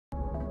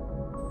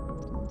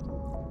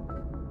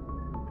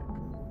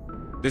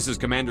This is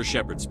Commander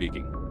Shepard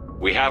speaking.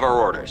 We have our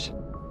orders.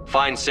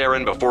 Find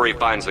Saren before he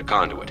finds the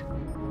conduit.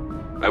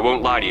 I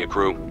won't lie to you,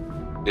 crew.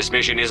 This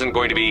mission isn't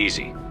going to be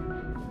easy.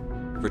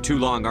 For too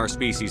long, our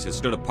species has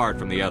stood apart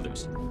from the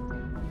others.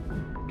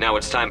 Now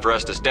it's time for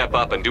us to step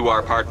up and do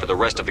our part for the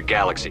rest of the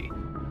galaxy.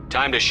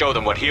 Time to show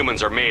them what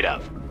humans are made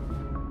of.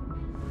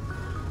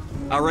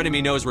 Our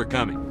enemy knows we're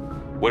coming.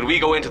 When we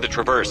go into the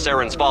Traverse,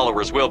 Saren's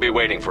followers will be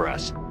waiting for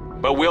us.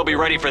 But we'll be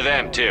ready for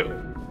them, too.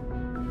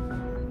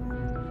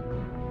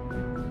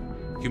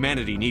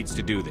 Humanity needs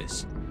to do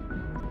this.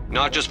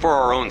 Not just for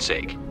our own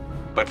sake,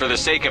 but for the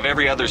sake of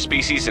every other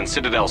species in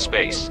Citadel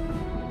space.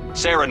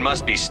 Saren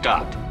must be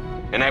stopped.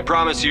 And I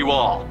promise you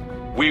all,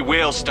 we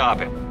will stop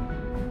him.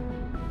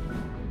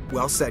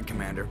 Well said,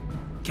 Commander.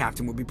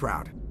 Captain will be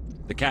proud.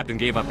 The captain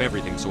gave up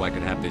everything so I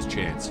could have this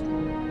chance.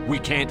 We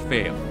can't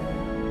fail.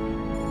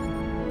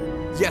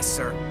 Yes,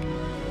 sir.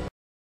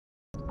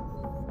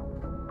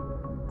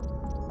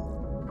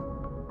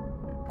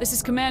 This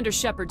is Commander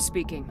Shepard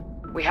speaking.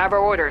 We have our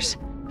orders.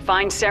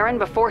 Find Saren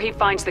before he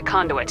finds the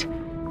conduit.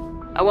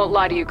 I won't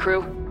lie to you,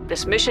 crew.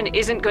 This mission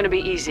isn't going to be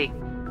easy.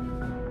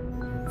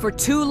 For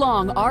too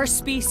long, our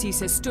species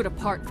has stood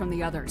apart from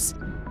the others.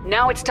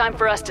 Now it's time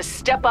for us to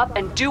step up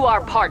and do our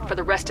part for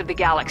the rest of the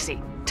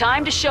galaxy.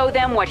 Time to show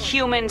them what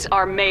humans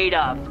are made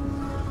of.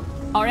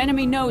 Our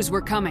enemy knows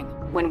we're coming.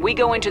 When we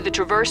go into the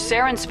Traverse,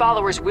 Saren's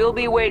followers will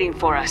be waiting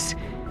for us.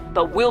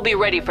 But we'll be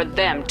ready for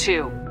them,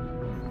 too.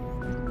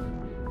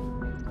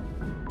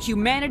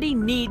 Humanity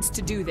needs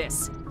to do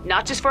this.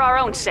 Not just for our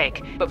own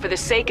sake, but for the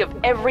sake of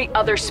every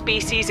other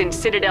species in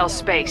Citadel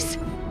space.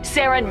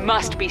 Saren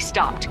must be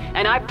stopped,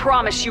 and I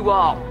promise you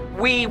all,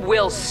 we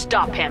will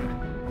stop him.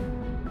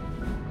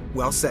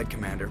 Well said,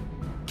 Commander.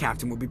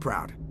 Captain will be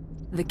proud.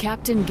 The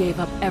captain gave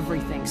up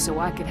everything so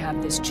I could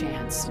have this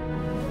chance.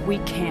 We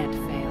can't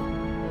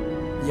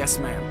fail. Yes,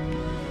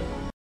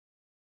 ma'am.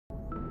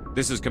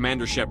 This is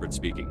Commander Shepard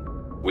speaking.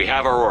 We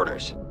have our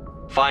orders.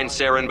 Find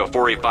Saren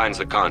before he finds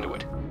the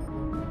conduit.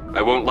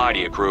 I won't lie to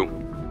you, crew.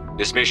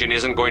 This mission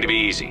isn't going to be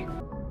easy.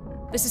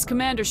 This is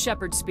Commander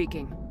Shepard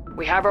speaking.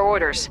 We have our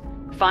orders.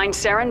 Find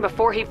Saren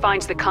before he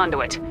finds the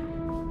conduit.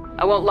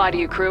 I won't lie to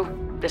you,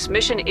 crew. This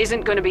mission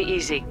isn't going to be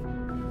easy.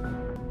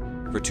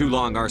 For too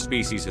long, our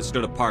species has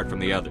stood apart from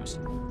the others.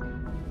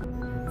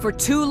 For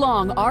too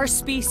long, our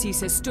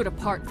species has stood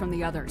apart from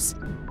the others.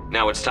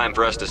 Now it's time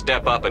for us to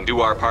step up and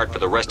do our part for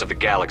the rest of the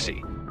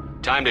galaxy.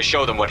 Time to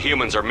show them what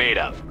humans are made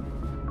of.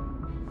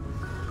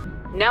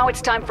 Now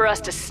it's time for us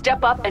to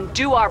step up and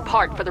do our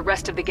part for the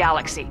rest of the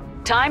galaxy.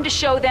 Time to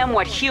show them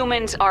what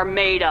humans are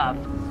made of.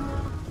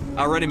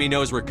 Our enemy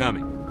knows we're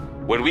coming.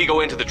 When we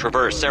go into the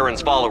Traverse,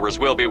 Saren's followers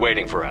will be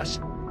waiting for us.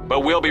 But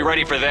we'll be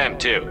ready for them,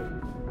 too.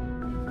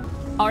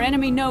 Our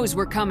enemy knows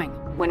we're coming.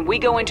 When we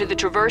go into the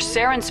Traverse,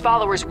 Saren's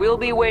followers will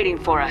be waiting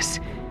for us.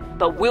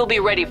 But we'll be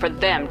ready for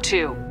them,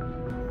 too.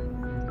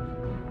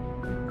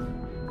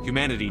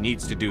 Humanity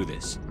needs to do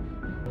this.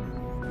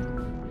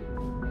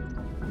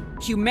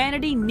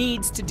 Humanity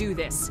needs to do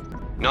this.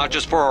 Not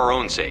just for our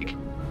own sake,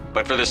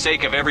 but for the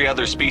sake of every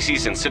other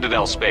species in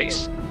Citadel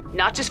space.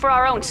 Not just for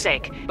our own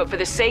sake, but for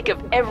the sake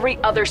of every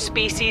other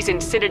species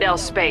in Citadel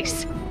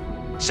space.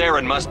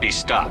 Saren must be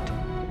stopped.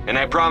 And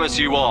I promise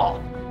you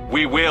all,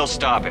 we will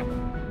stop him.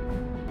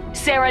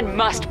 Saren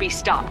must be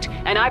stopped,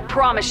 and I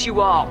promise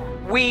you all,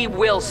 we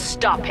will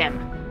stop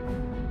him.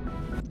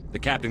 The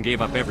captain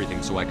gave up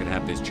everything so I could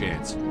have this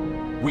chance.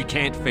 We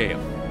can't fail.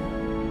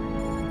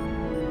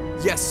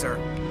 Yes, sir.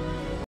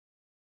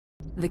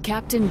 The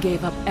captain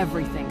gave up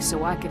everything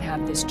so I could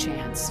have this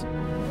chance.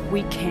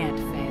 We can't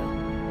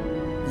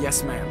fail.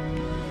 Yes, ma'am.